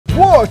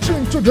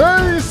Watching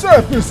today's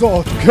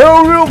episode,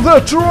 Carol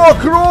the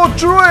truck road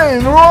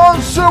train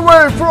runs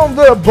away from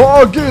the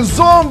buggy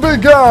zombie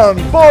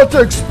gun but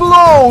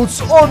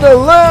explodes on a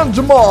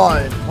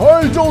landmine.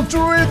 Idle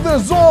read the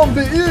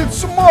zombie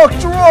eats Mack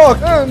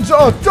truck and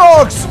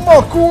attacks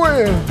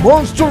McQueen.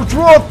 Monster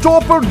truck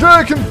topper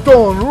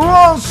Deckington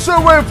runs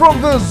away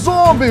from the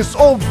zombies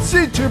of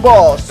city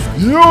bus.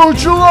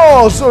 Huge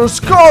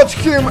lasers cut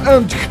him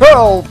and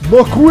help.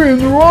 McQueen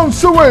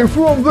runs away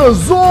from the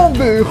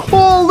zombie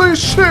Holy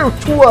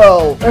Shift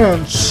well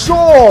and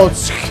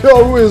shoots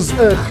her with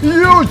a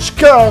huge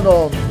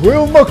cannon.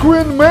 Will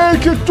McQueen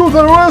make it to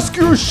the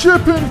rescue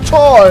ship in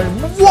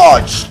time?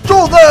 Watch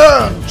to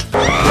the end!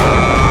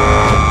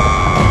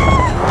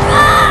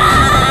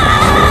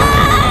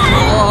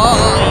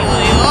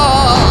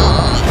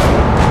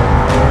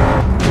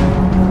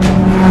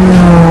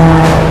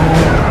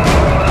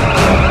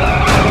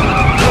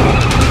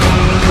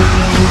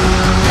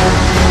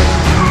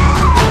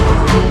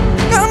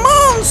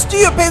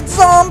 Stupid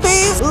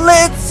zombies!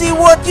 Let's see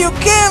what you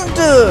can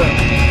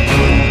do!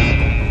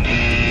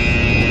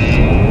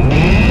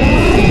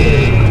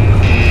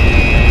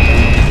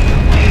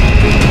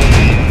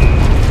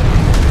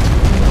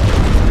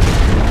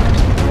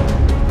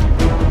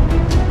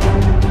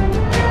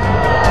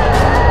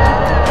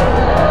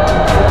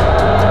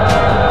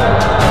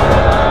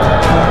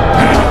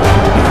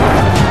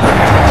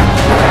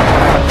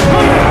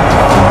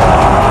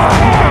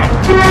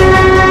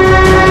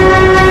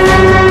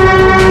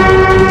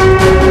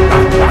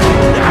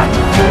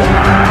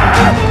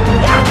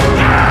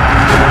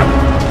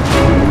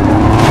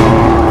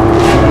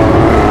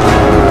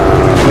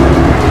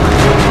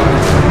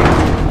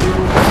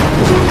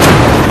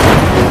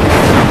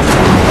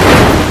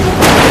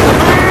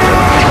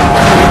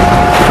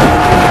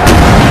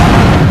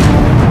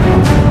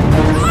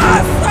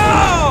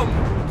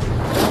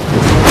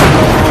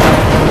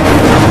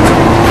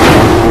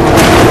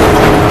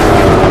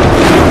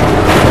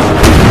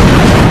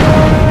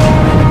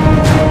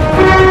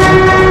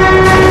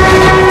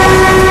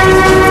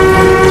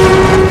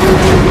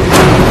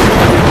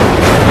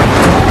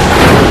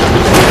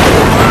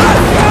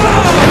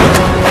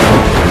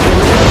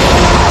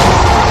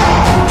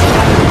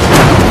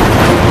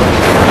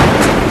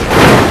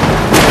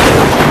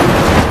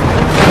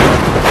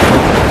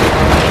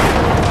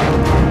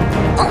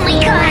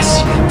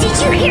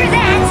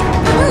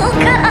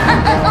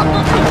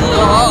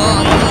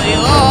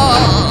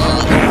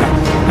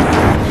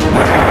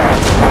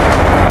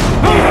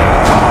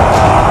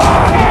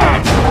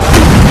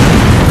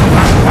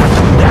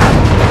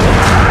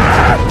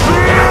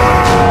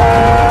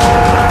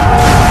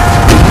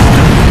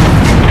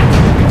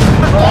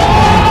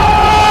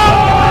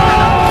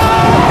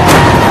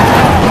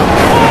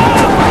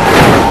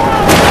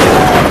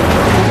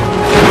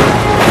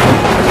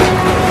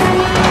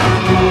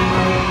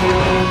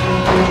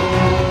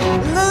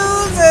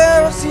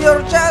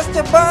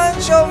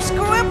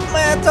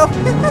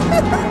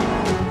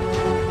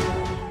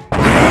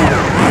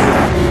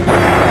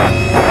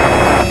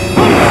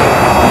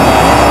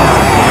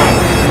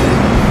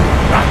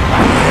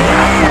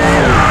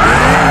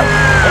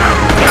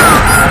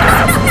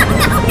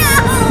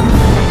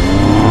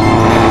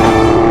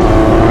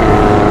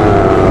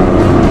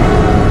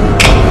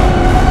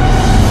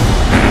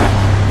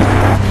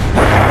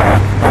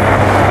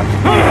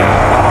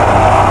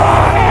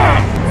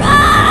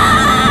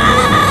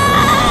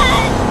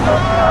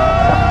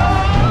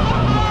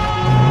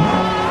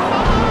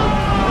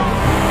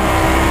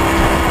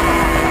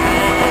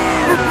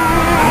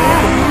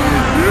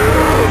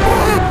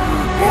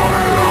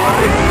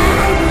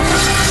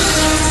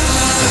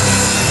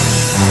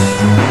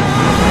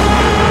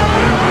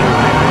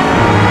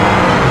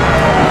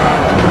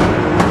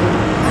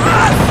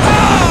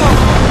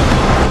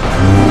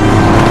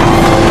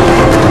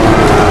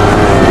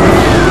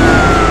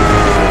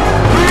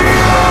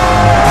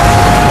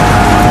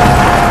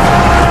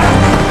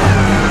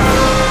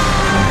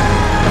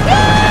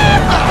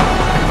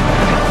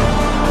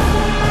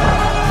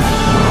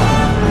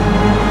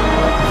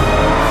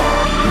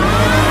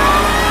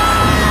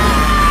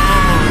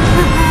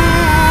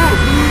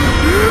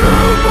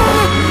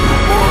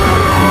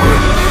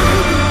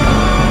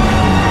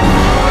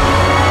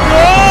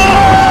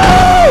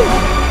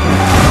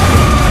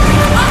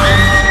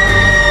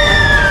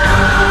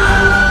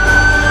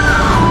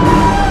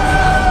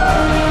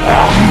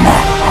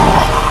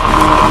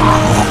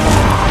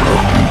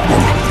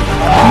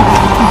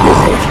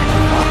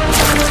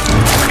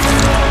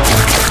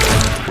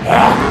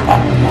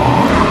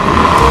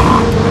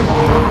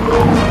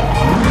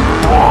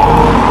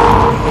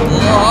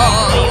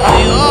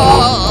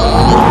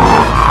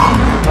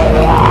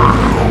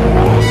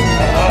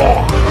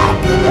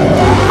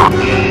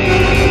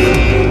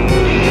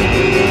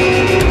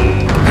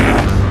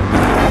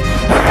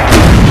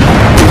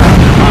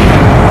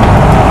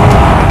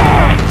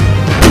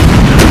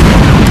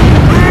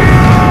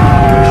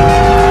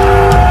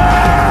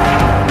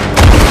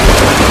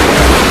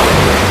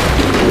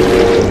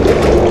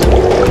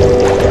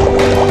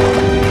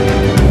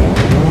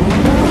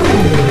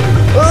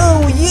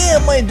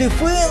 My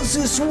defense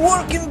is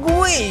working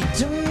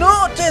great.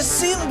 Not a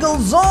single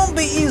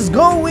zombie is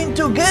going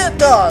to get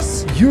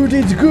us. You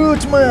did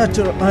good,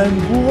 Matter.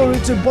 I'm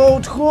worried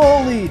about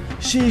Holly.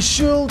 She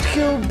should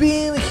have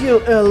been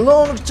here a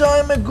long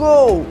time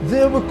ago.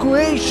 The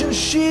evacuation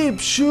ship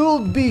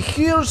should be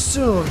here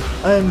soon.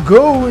 I'm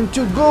going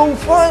to go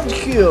find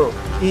her.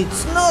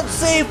 It's not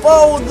safe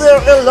out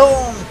there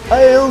alone.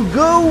 I'll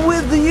go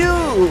with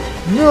you.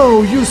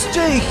 No, you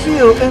stay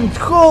here and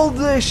hold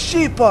the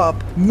ship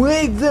up.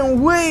 Make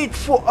them wait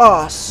for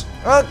us.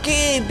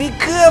 Okay, be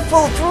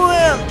careful,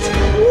 friend.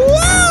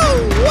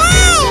 Wow!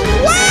 Wow!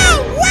 Wow!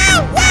 Wow!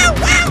 Wow!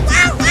 Wow!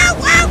 Wow! Wow!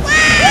 Wow!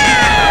 Wow!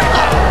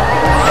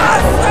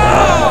 Awesome!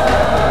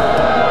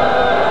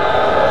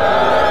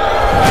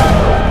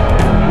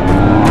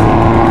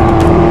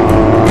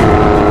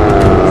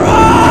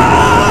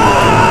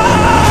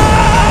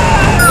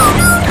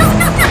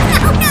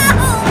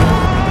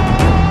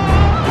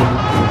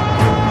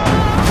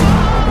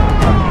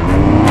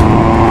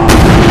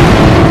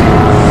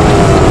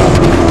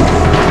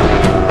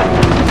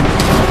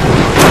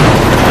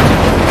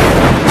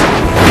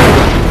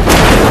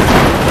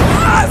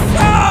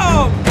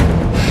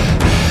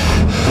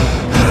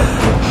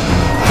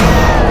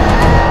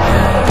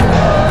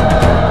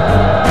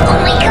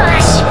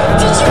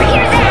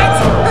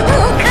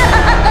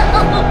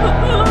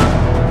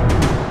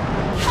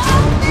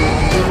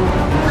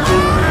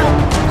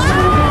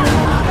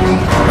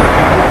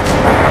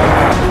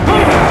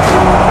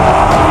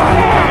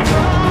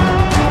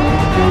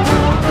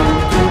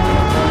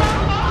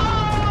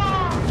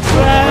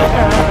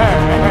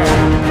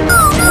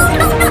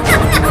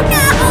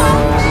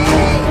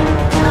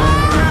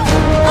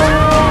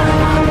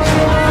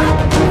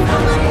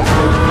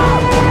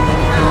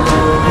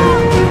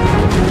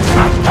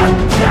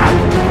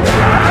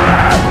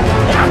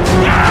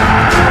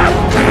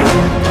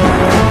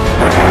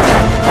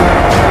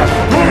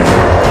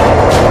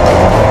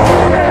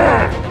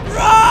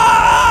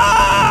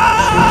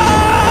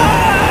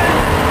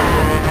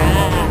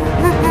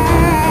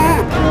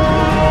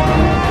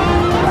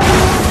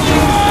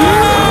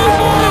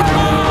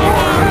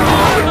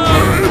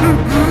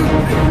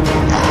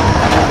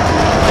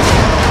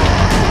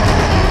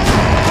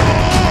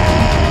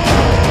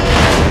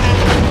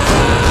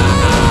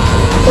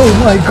 Oh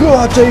my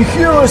god, I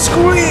hear a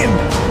scream!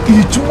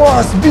 It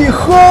must be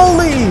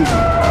Holly!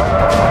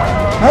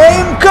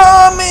 I'm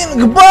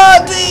coming,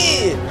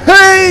 buddy!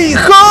 Hey,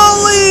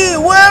 Holly!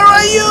 Where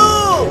are you?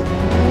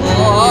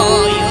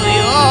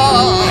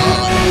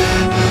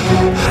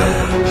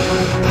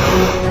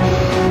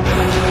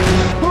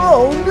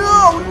 Oh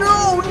no,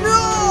 no,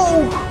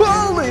 no!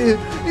 Holly!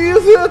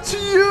 Is that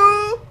you?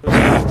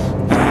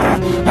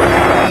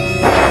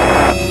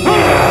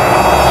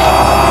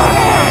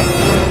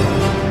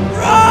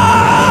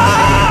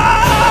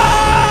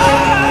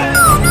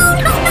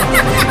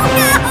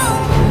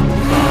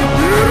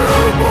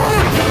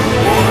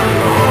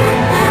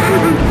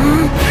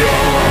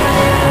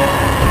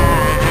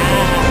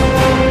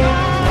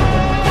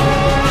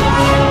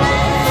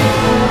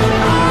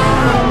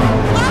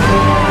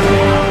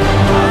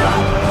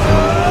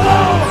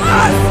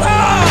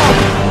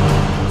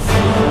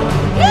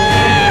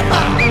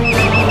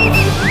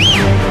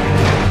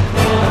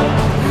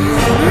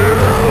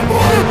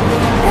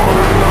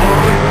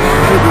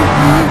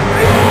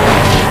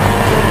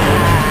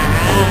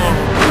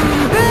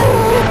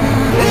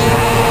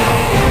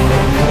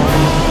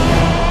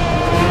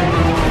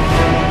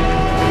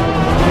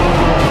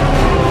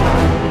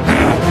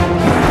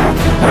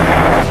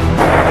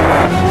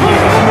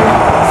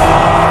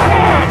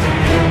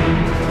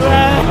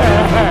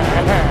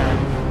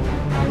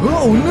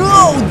 Oh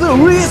no,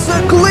 there is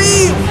a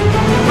cliff!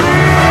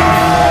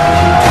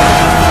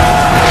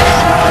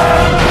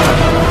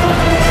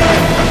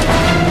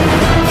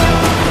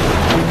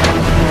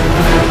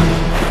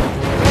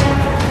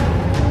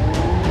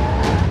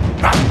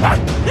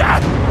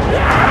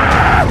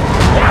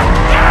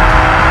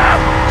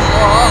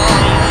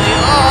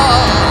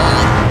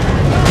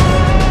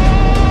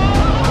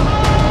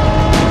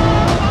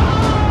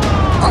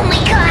 Oh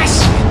my gosh!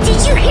 Did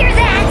you hear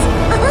that?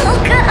 Oh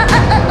god!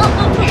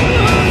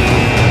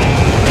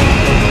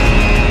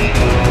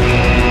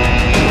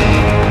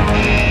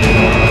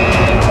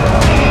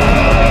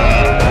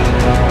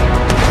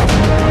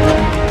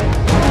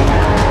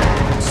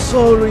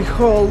 Sorry,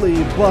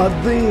 Holly, but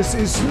this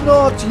is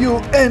not you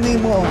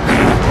anymore.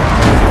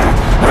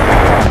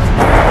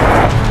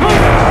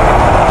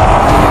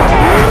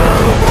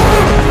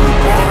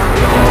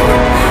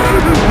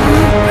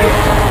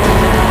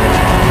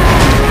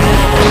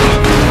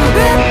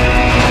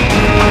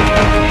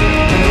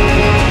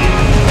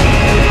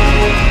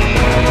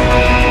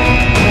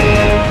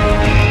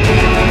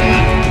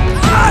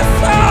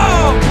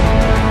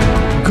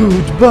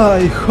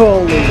 Goodbye,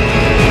 Holly.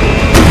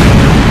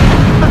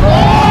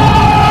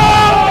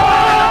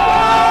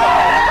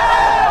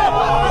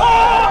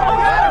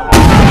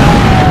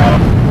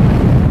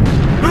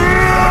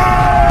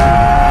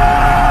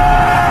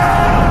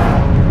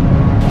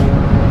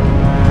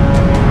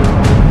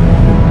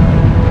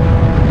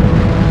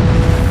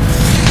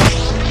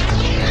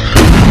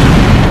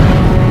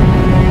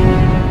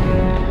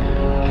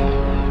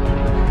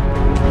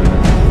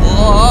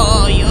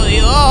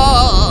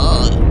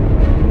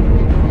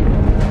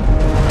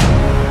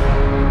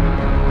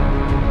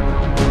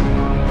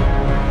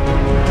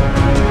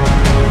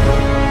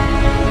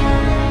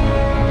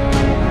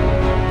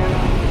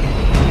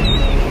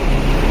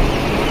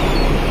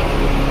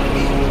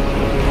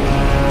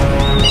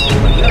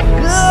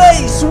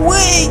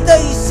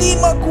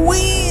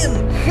 McQueen!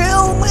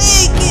 He'll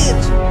make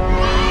it!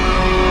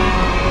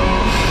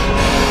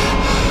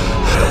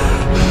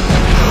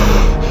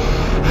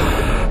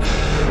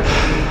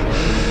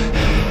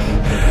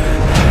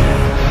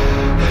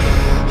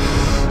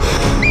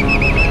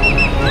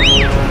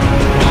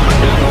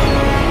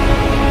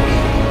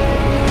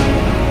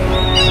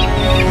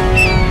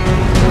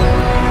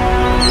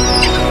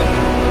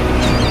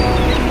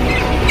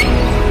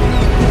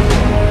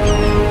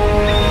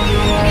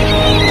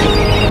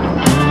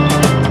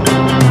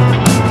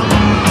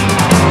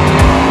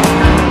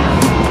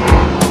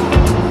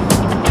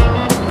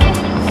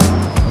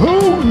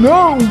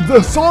 No,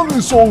 the sun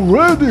is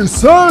already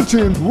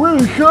setting.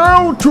 We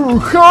have to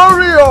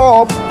hurry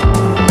up.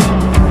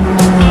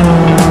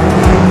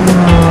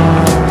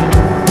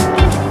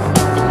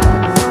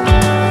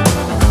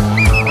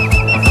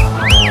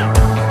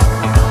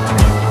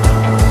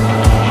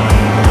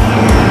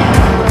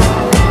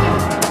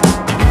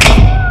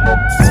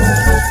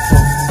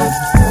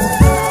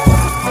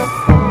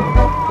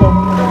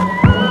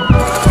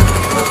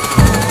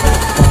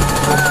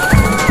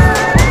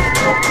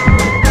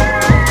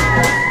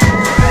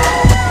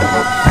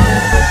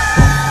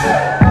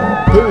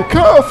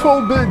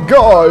 Careful, big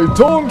guy,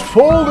 don't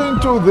fall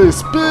into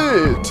this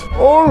pit,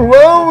 or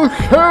I'll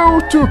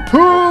have to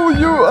pull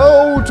you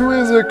out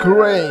with a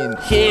crane.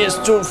 He is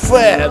too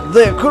fat.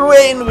 The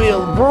crane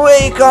will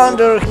break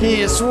under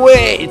his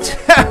weight.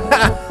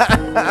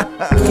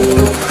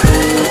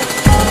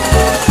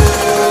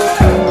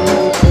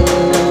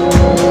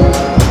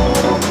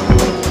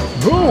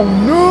 Oh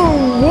no,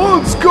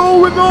 what's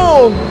going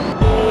on?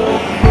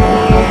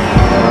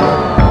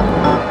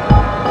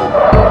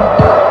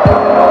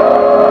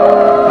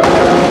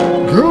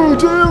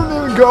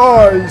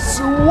 Guys,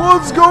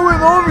 what's going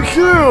on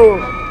here?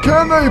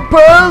 Can I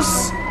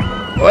pass?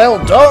 Well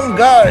done,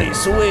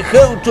 guys. We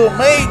have to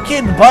make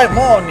it by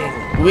morning.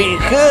 We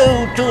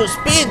have to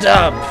speed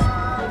up.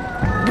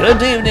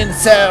 Good evening,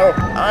 sir.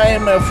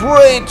 I'm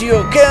afraid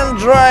you can't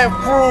drive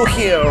through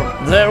here.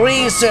 There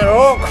is a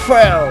rock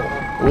fall.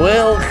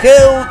 We'll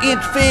have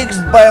it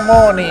fixed by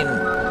morning.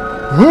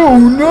 Oh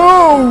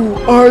no!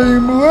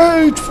 I'm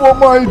late for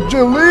my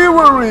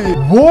delivery!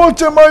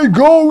 What am I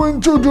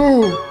going to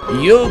do?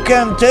 You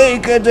can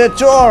take a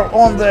detour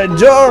on the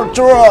dirt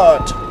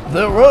road.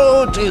 The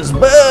road is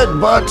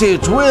bad, but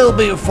it will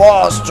be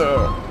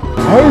faster.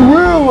 I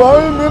will!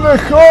 I'm in a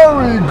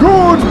hurry!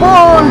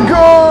 Goodbye,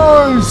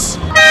 guys!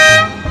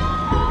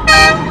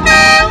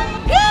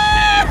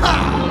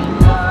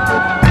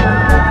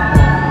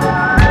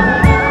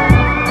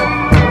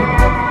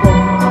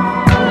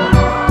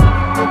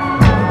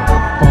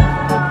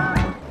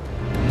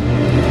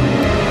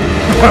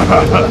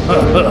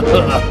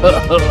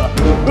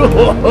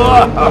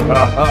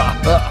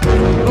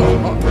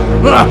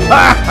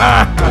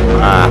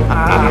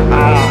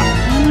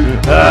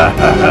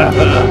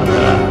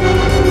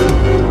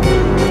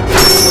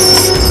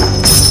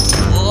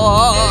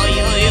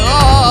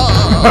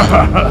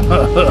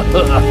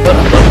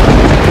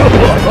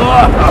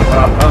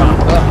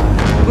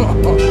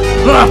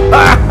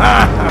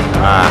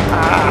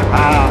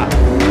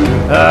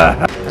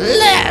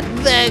 Let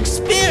the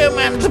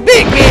experiment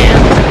begin!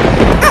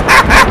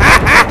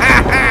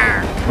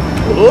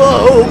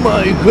 Oh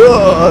my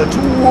god!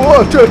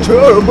 What a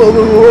terrible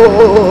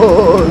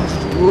road!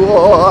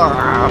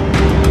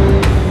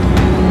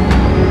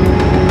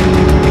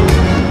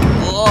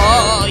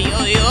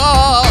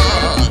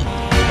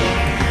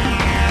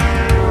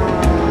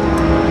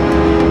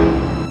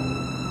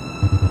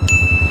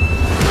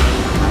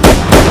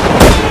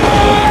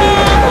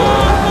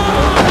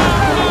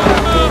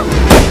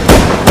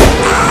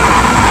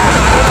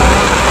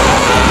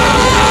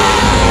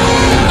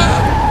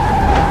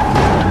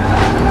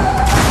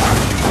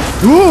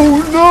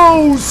 Oh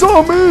no!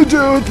 Some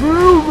idiot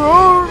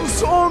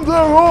runs on the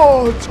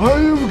road!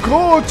 I've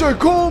got to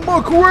call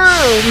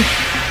McQueen!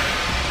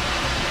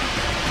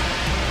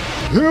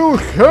 He'll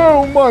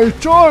have my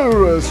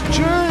tires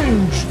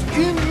changed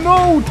in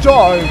no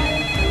time!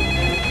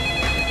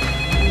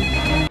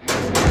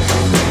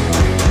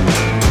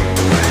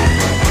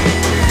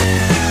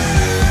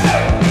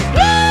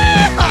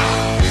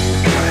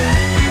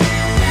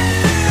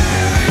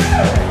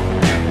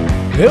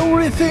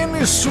 Everything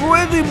is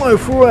ready, my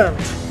friend.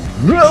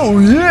 Oh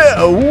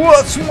yeah,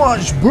 what's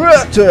much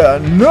better?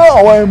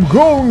 Now I'm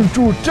going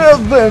to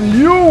test the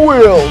new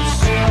wheels.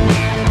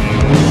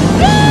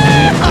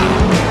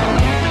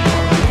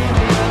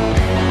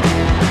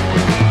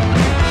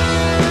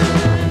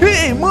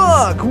 Hey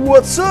Mark,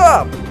 what's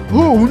up?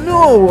 Oh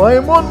no,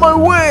 I'm on my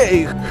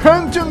way.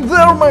 Hang in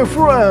there, my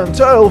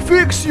friend. I'll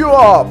fix you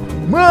up.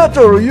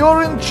 Matter,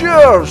 you're in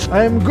charge.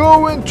 I'm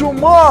going to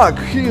Mark.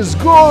 He's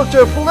got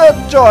a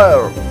flat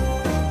tire.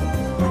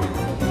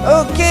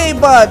 Okay,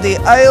 buddy.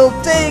 I'll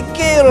take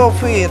care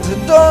of it.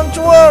 Don't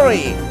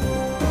worry.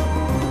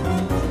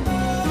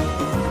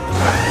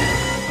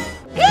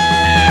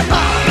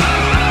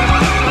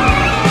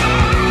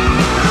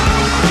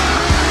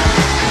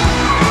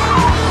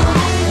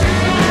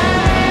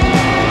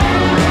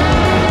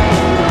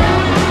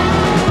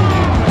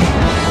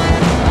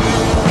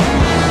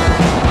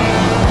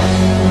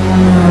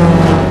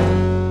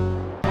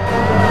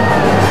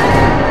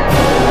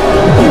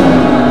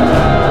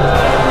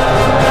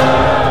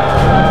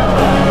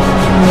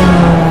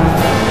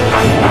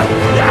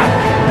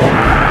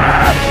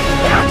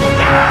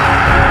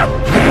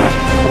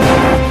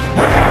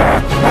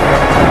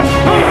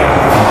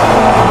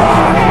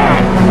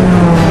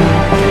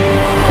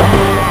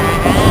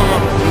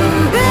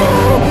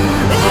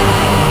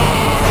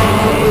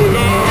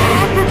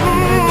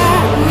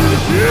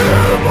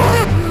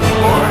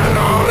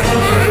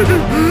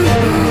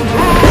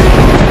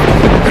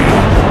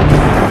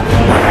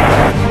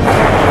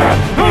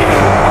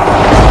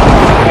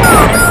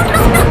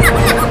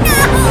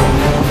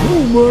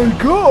 my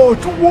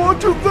god,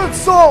 what is that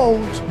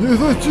sound?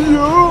 Is it you,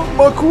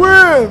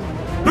 McQueen?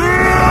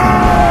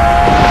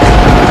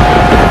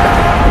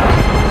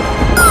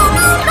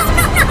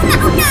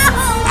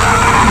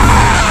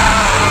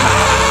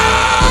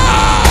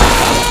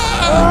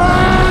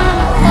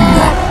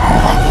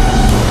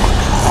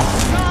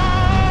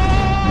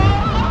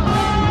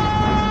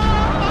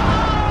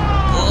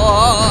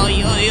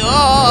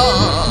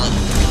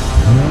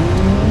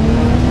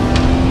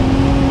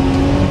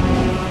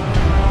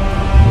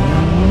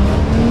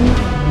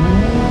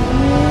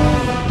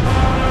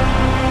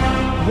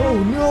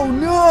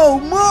 No,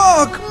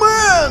 Mark,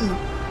 man!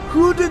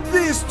 Who did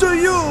this to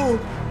you?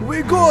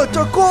 We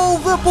gotta call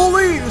the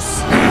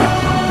police!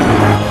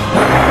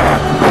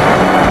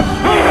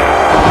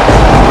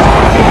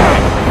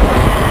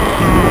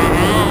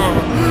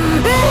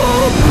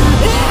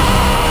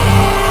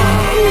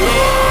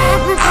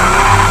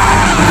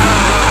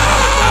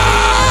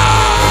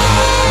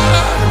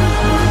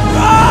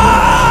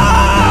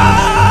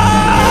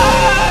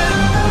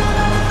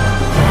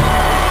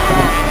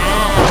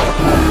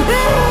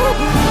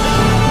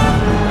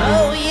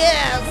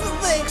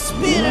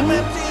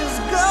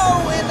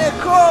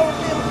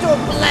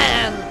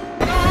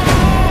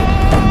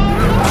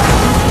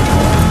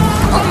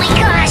 Oh my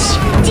gosh!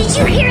 Did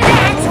you hear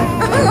that?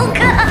 Oh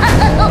god!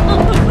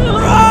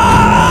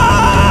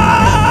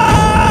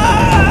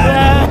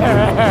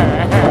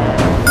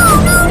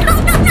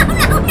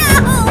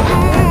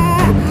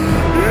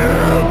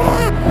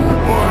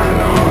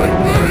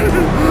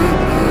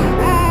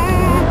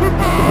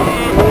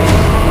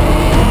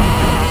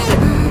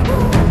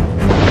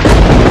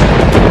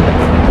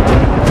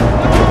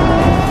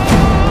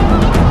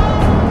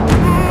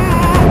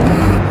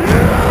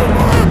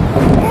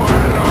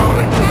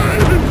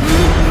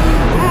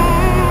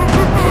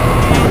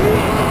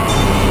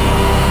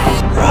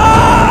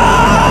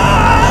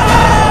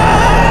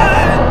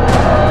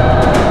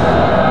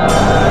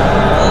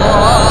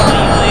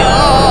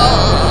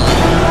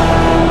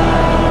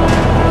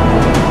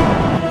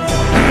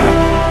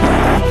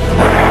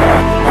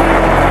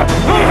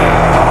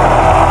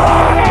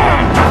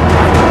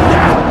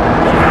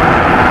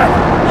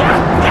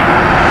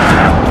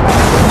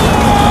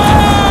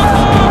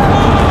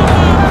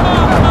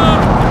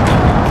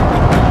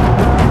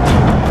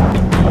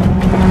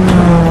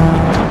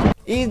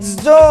 It's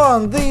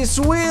done! These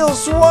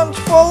wheels won't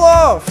fall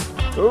off!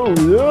 Oh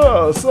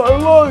yes, I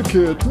like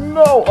it.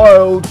 Now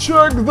I'll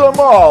check them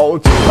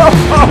out.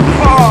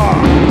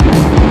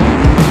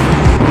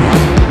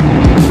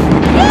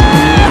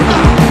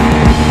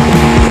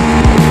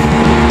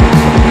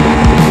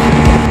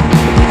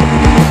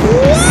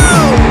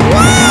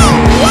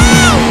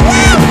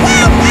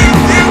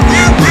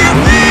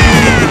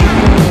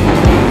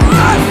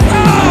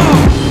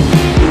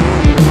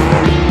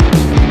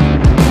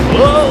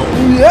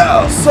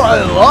 Yes,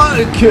 I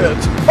like it!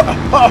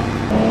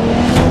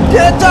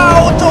 Get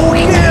out of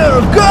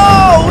here!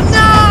 Go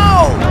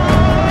now!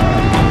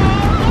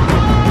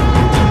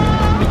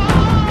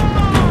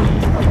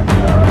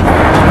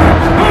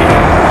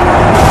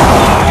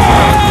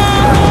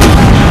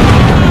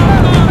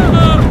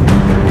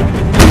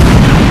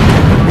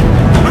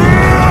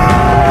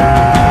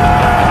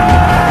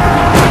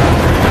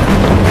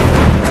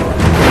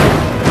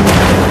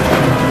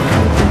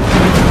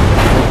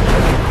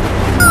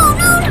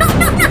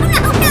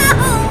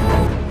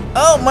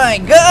 Oh my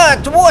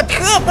god, what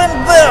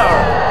happened there?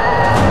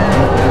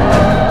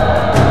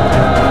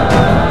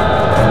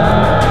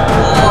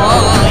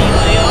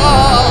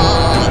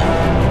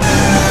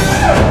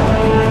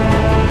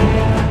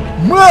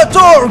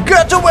 Motor,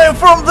 get away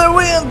from the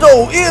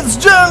window! It's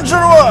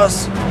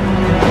dangerous!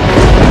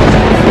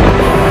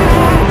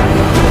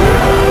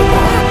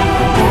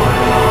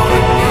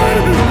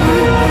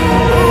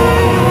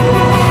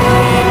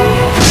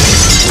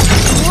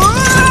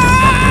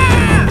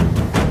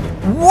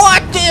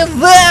 What is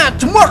that?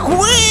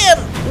 McQueen!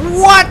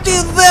 What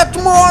is that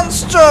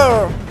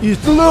monster?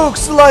 It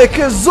looks like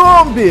a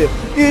zombie!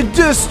 It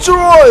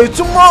destroyed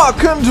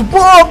Mark and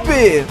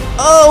Bobby!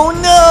 Oh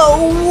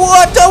no!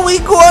 What are we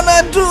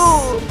gonna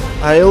do?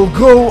 I'll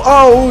go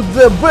out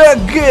the back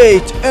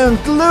gate and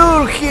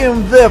lure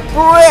him the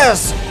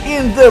press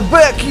in the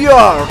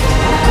backyard!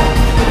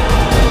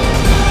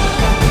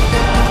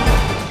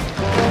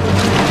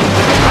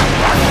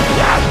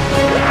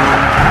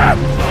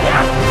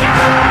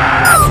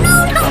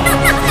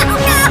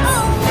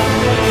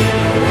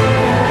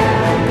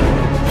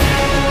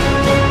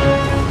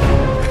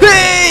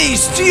 Hey,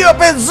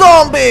 stupid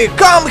zombie!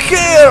 Come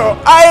here!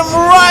 I'm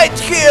right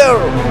here!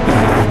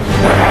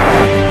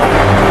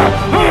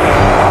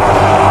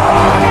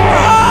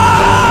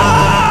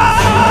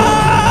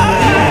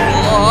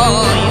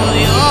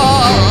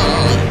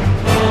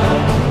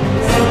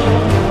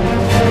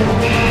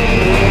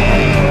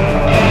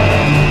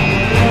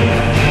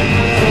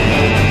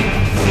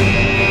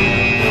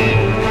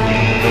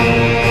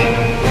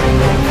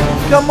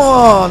 Come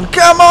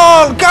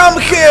on, come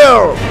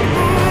here!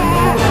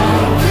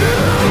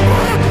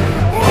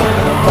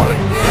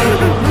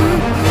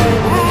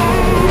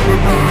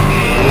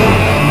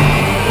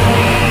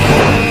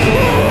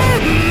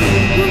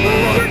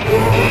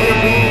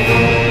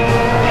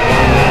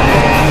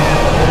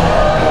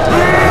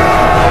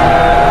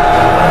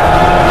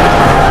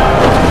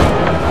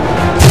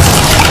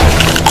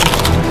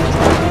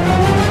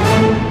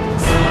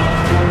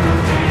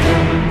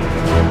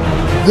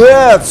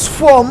 That's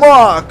for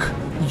Mark,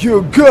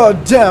 you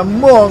goddamn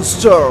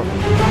monster!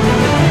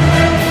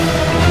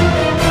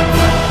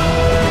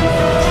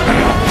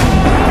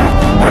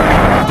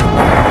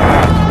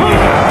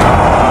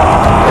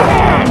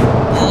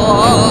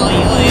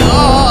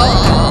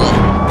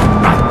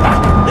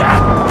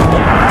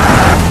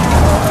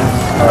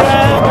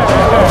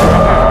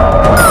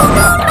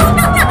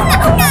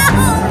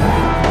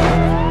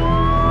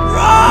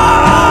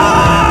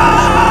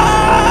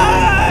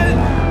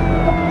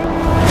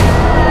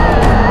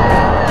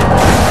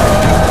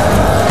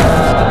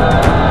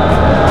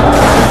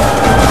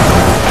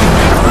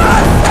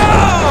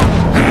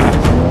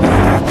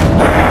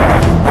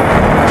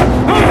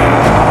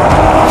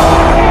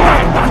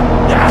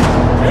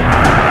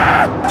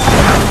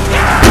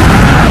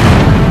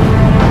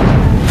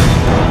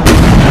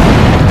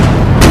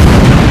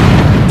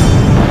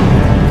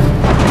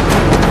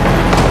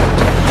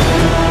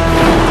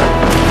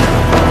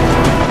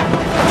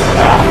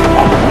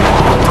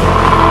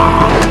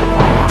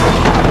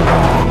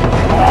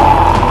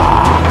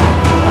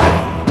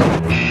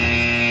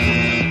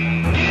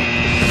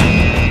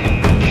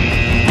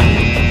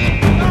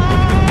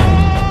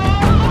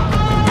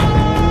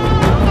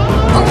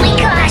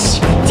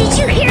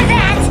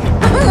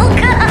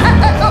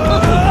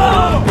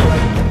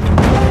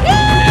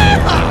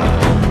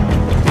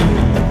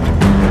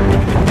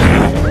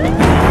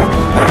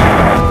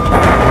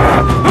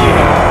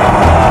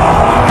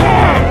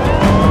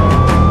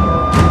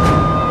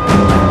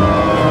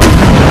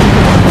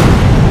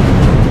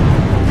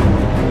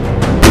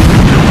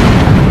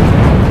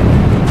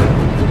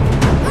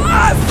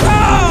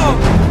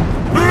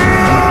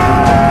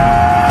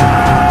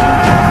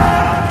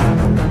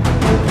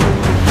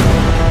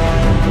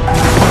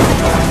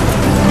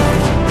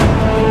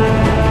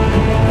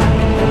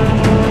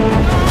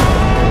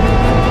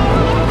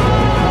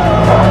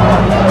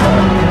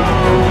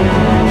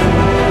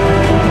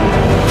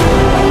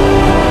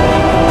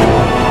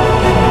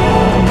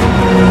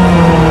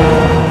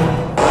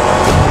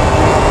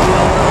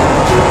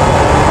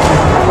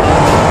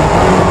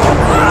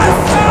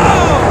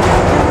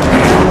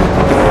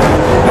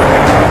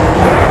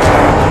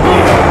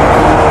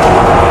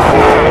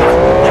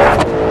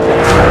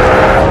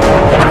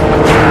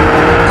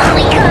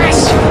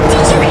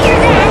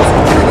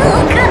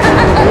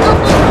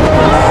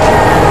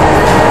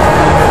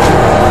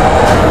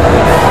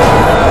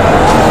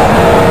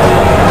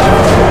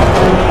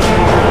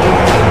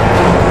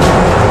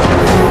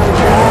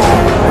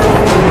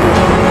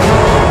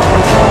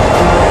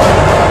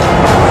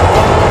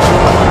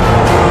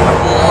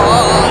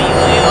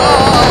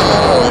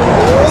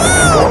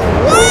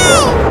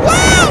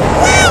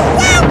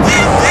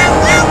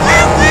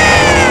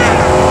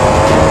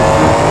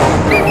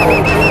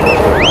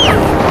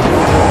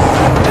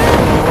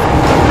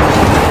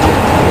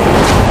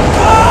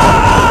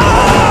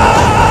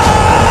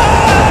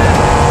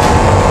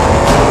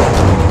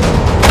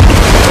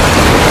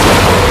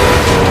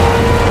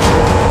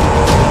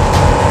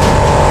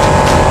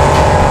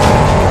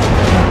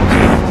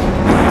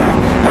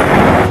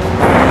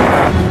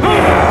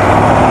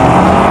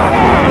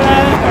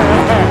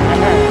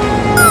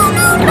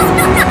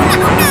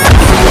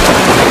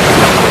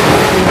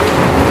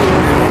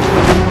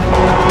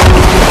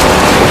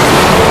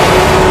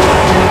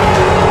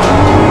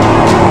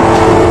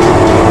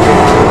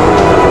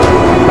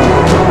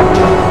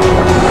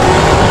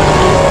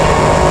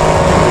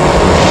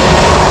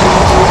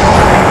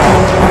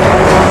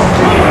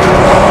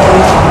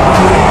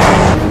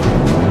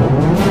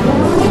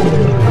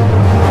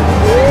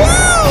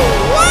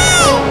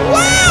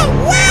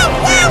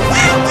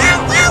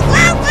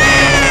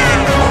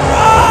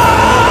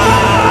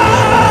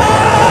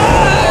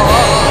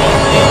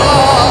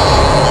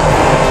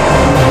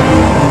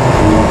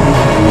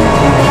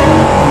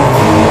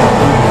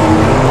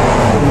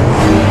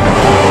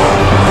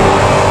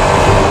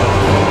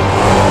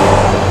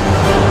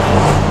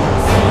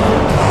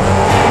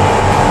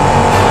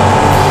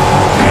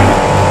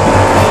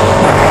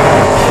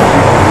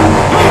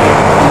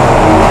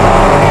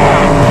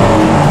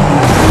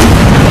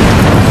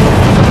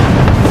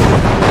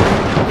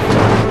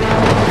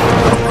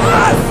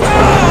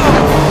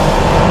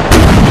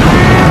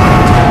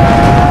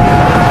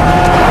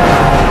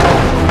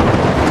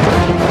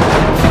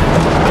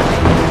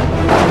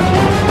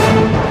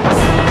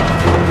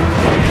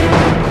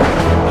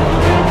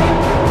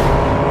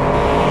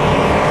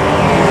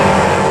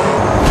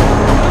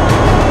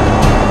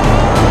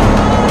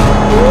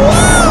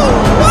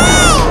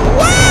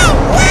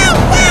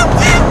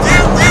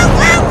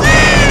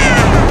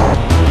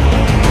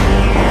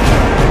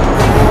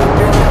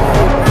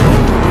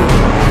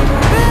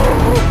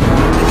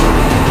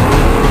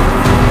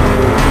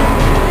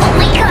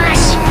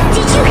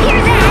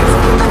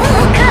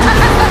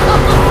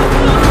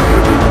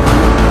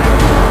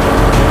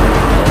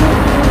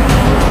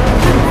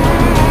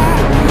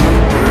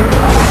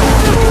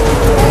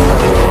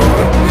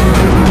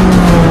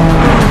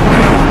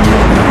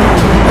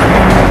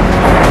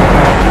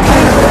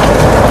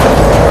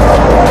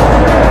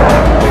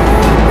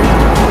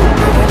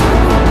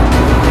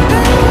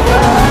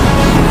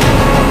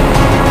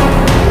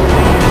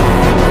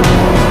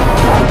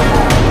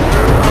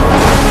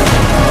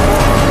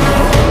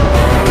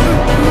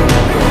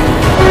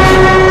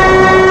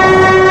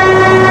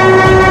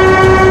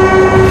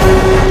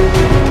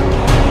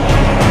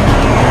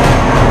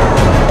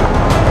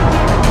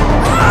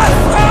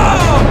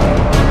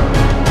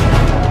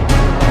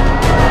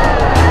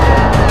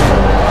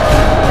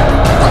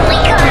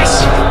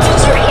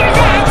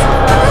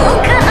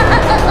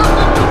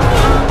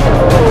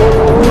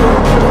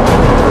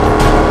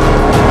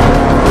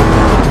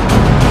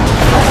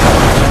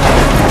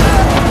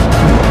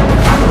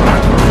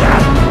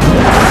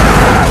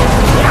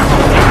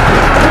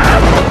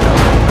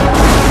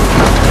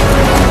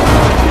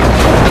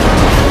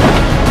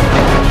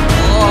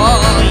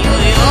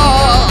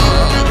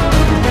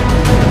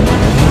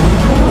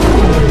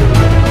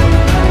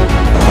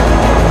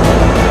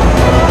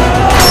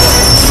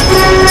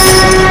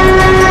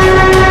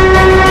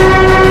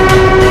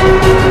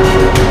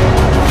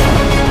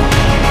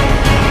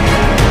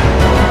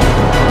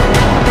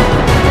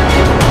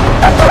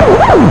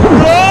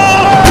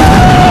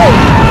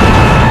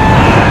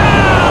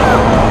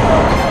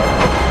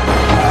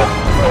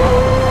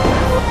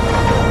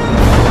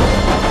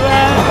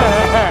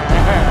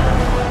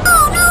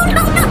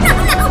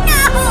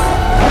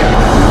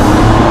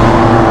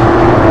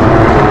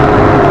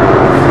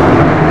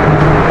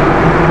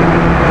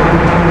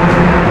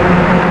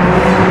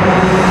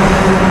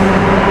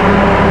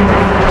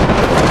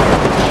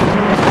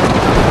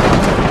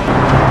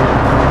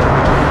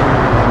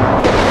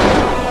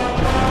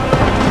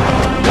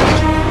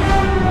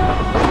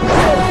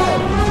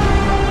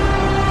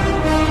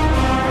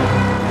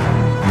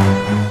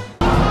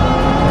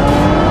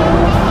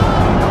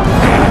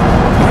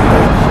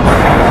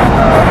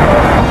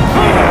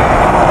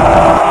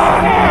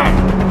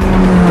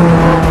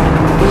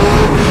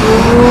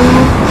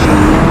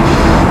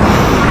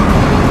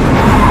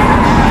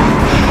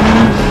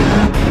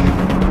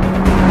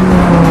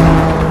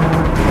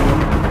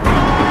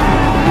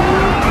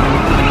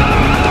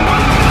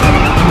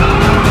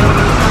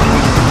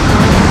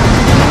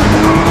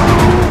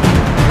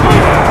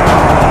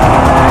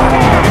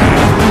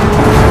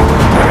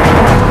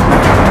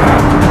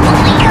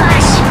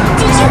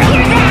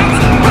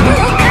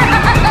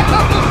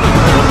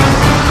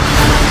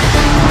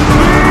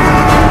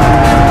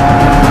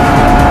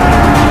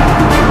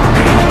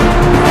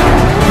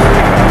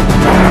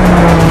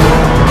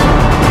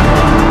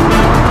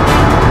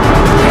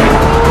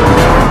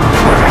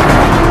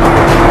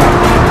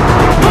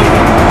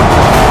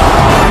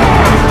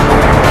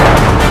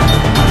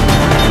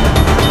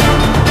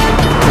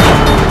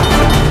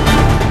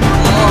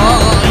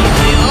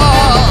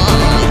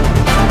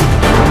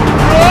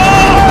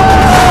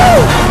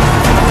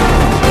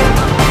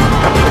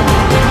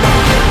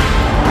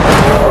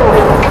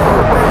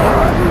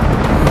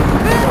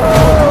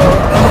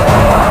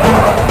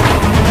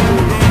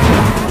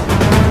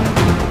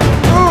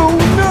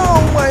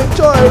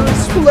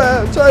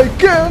 I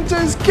can't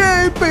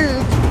escape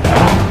it!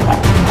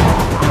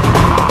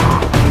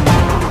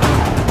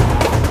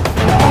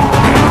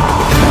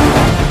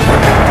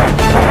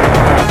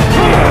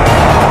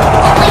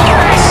 Oh my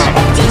gosh!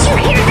 Did you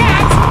hear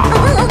that?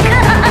 Oh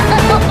god!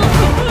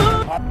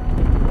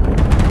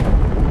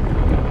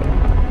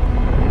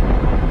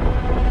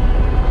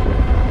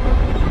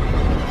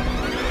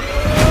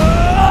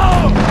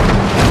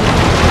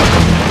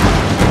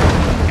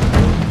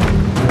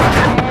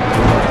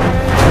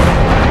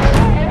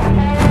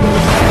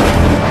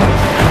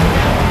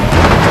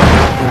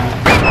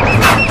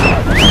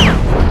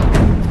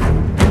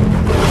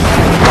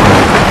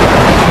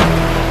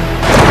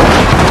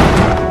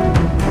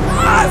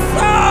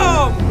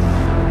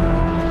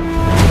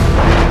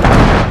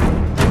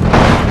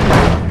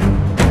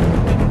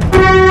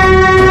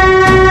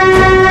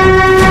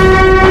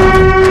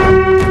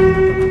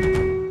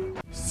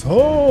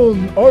 Son,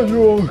 are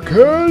you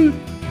okay?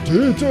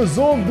 Did a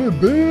zombie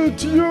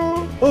beat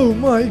you? Oh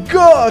my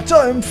god,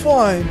 I'm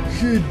fine.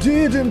 He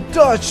didn't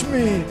touch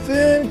me.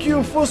 Thank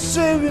you for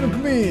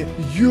saving me.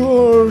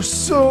 You're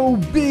so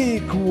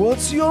big.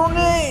 What's your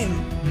name?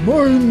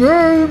 My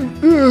name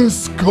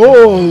is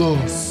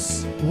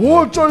Carlos.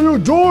 What are you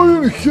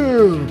doing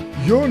here?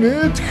 You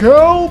need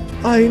help?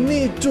 I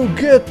need to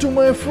get to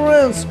my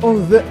friends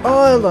on the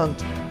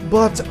island,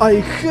 but I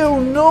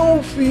have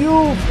no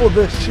fuel for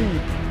the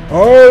ship.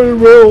 I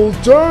will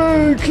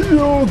take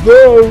you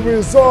there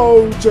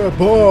without a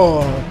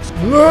boat.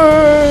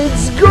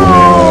 Let's go!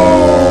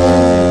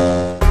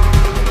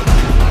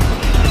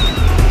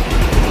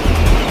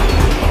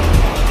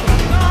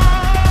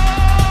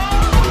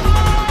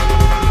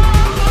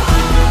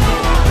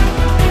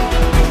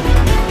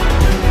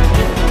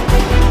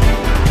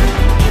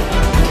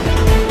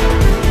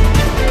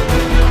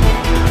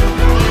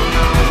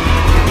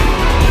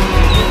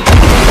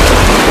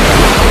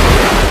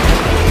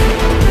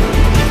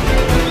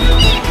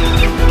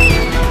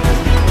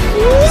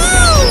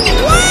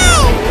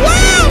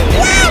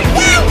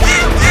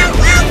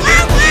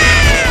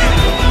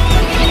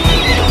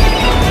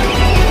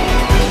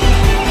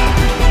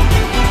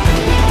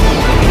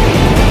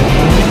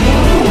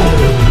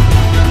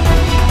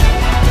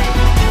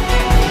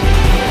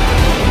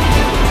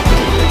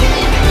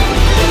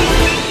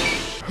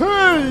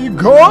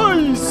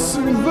 Guys,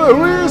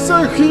 there is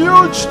a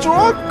huge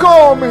truck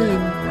coming.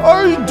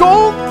 I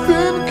don't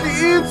think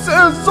it's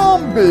a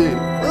zombie.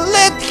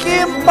 Let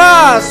him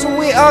pass!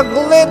 We are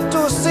glad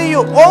to see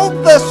you, all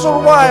the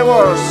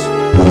survivors!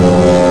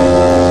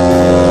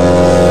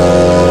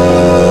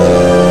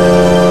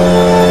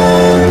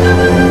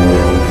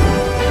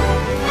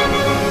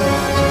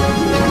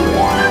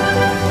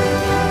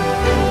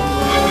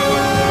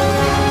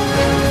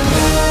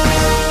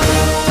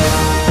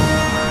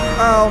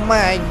 Oh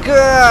my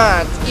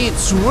god!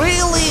 It's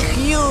really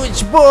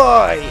huge,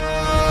 boy!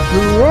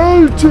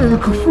 Greeting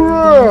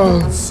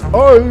friends!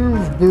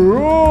 I've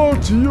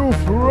brought you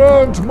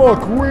friend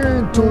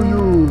McQueen to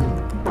you.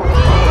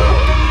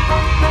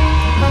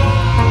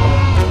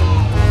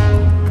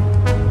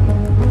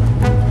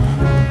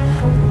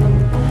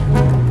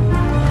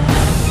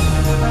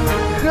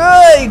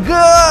 Hi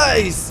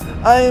guys!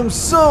 I am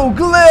so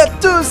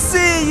glad to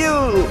see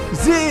you!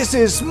 This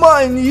is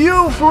my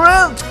new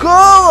friend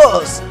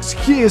Carlos!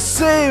 He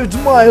saved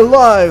my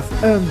life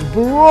and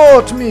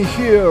brought me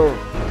here!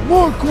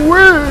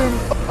 McQueen,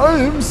 I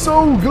am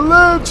so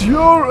glad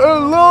you're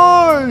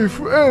alive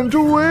and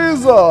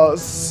with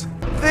us!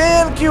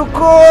 Thank you,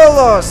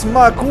 Carlos,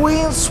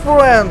 McQueen's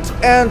friend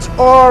and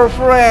our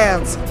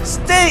friends!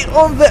 Stay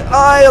on the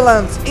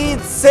island,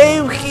 it's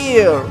safe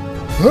here!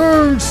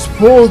 Thanks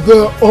for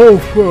the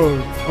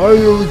offer!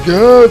 I'll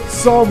get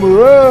some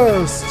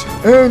rest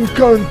and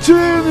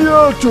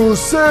continue to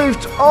save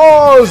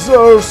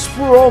others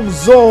from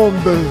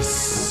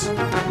zombies!